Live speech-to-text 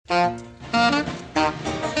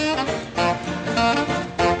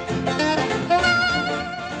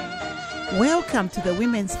Welcome to the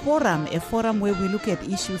Women's Forum, a forum where we look at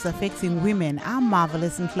issues affecting women. I'm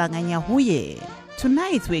Marvelous Nhlanganya.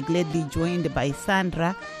 Tonight we're gladly joined by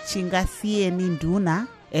Sandra Chingasiyeni Nduna,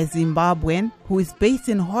 a Zimbabwean who is based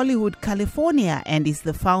in Hollywood, California, and is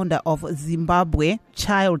the founder of Zimbabwean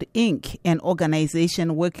Child Inc, an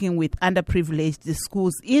organization working with underprivileged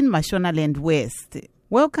schools in Mashonaland West.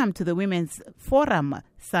 Welcome to the Women's Forum,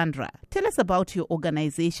 Sandra. Tell us about your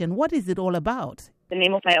organization. What is it all about? The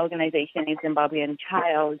name of my organization is Zimbabwean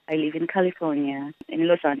Child. I live in California, in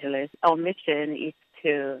Los Angeles. Our mission is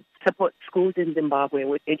to support schools in Zimbabwe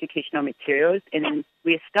with educational materials, and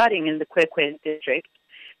we're starting in the Kwekwe district,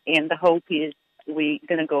 and the hope is we're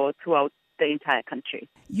going to go throughout the entire country.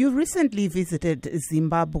 You recently visited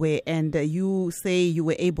Zimbabwe, and you say you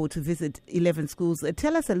were able to visit 11 schools.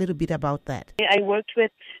 Tell us a little bit about that. I worked with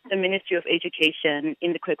the Ministry of Education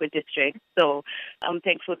in the Kwekwe district, so I'm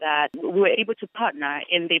thankful that we were able to partner,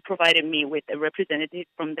 and they provided me with a representative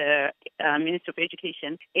from the Ministry of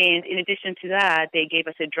Education. And in addition to that, they gave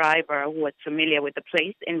us a driver who was familiar with the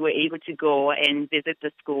place, and we're able to go and visit the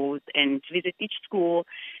schools and visit each school,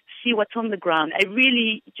 see what's on the ground. I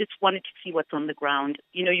really just wanted to see what's on the ground.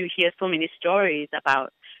 You know, you hear so many stories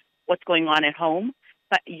about what's going on at home,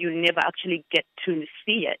 but you never actually get to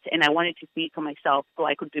see it. And I wanted to see it for myself so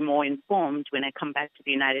I could be more informed when I come back to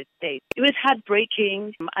the United States. It was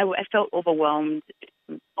heartbreaking. I felt overwhelmed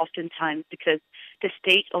oftentimes because the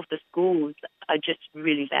state of the schools are just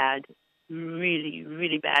really bad, really,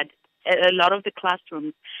 really bad. A lot of the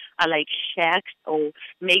classrooms are like shacks or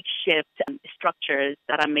makeshift structures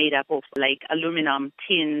that are made up of like aluminum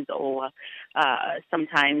tins or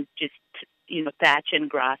sometimes just, thatch and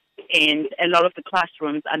grass. And a lot of the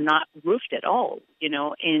classrooms are not roofed at all,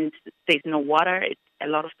 and there's no water at a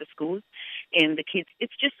lot of the schools. And the kids,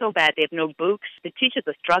 it's just so bad. They have no books. The teachers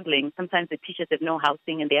are struggling. Sometimes the teachers have no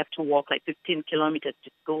housing and they have to walk like 15 kilometers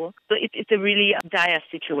to school. So it's a really dire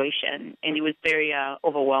situation, and it was very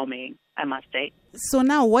overwhelming, I must say. So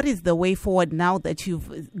now what is the way forward now that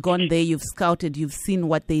you've gone there, you've scouted, you've seen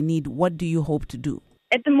what they need? What do you hope to do?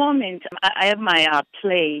 At the moment, I have my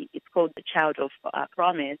play. It's called The Child of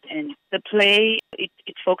Promise. And the play, it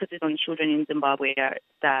focuses on children in Zimbabwe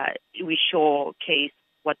that we showcase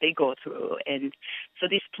what they go through. And so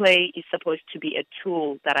this play is supposed to be a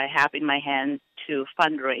tool that I have in my hands to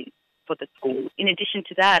fundraise for the school. In addition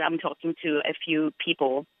to that, I'm talking to a few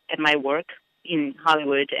people at my work in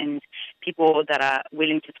Hollywood and people that are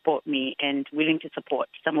willing to support me and willing to support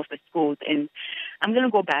some of the schools. And I'm going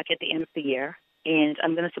to go back at the end of the year, and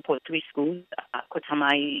I'm going to support 3 schools,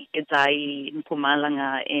 Kotamai, Edzai,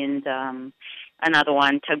 Mpumalanga, and another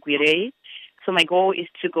one, Tagwire. So my goal is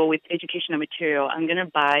to go with educational material. I'm going to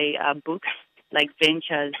buy books like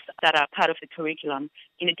ventures that are part of the curriculum.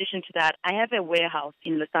 In addition to that, I have a warehouse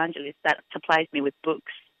in Los Angeles that supplies me with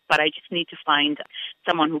books, but I just need to find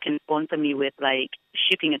someone who can sponsor me with like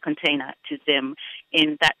shipping a container to them.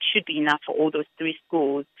 And that should be enough for all those 3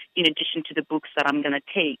 schools, in addition to the books that I'm going to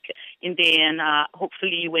take. And then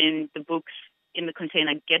hopefully when the books in the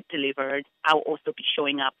container get delivered, I'll also be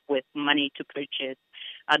showing up with money to purchase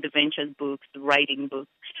the ventures books, the writing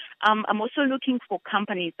books. I'm also looking for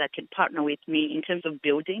companies that can partner with me in terms of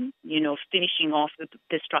building, finishing off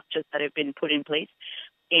the structures that have been put in place,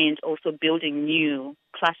 and also building new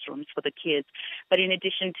classrooms for the kids. But in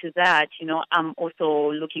addition to that, I'm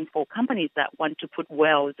also looking for companies that want to put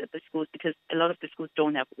wells at the schools, because a lot of the schools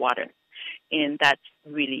don't have water, and that's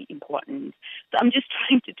really important. So I'm just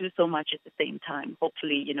trying to do so much at the same time.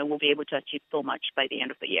 Hopefully, we'll be able to achieve so much by the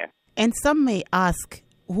end of the year. And some may ask,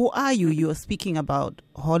 who are you? You're speaking about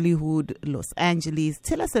Hollywood, Los Angeles.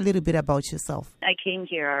 Tell us a little bit about yourself. I came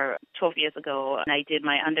here 12 years ago, and I did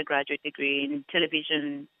my undergraduate degree in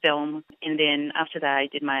television, film, and then after that I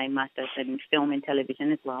did my master's in film and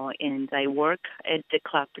television as well. And I work at the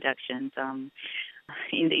Clark Productions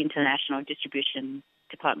in the international distribution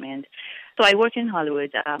department. So I work in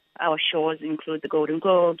Hollywood. Our shows include the Golden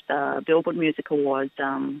Globes, Billboard Music Awards,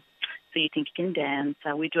 So You Think You Can Dance.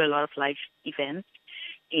 We do a lot of live events.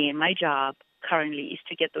 And my job currently is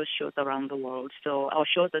to get those shows around the world. So our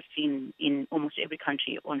shows are seen in almost every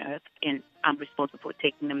country on earth, and I'm responsible for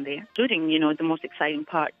taking them there. Including, the most exciting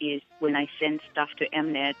part is when I send stuff to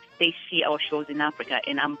Mnet, they see our shows in Africa,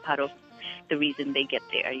 and I'm part of the reason they get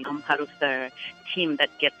there. I'm part of the team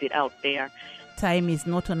that gets it out there. Time is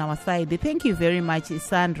not on our side. Thank you very much,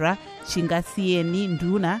 Sandra Chingasiyeni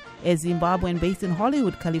Nduna, a Zimbabwean based in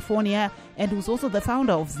Hollywood, California, and who's also the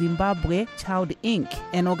founder of Zimbabwean Child Inc,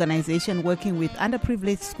 an organization working with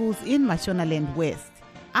underprivileged schools in Mashonaland West.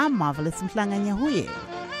 I'm Marvelous Nhlanganya.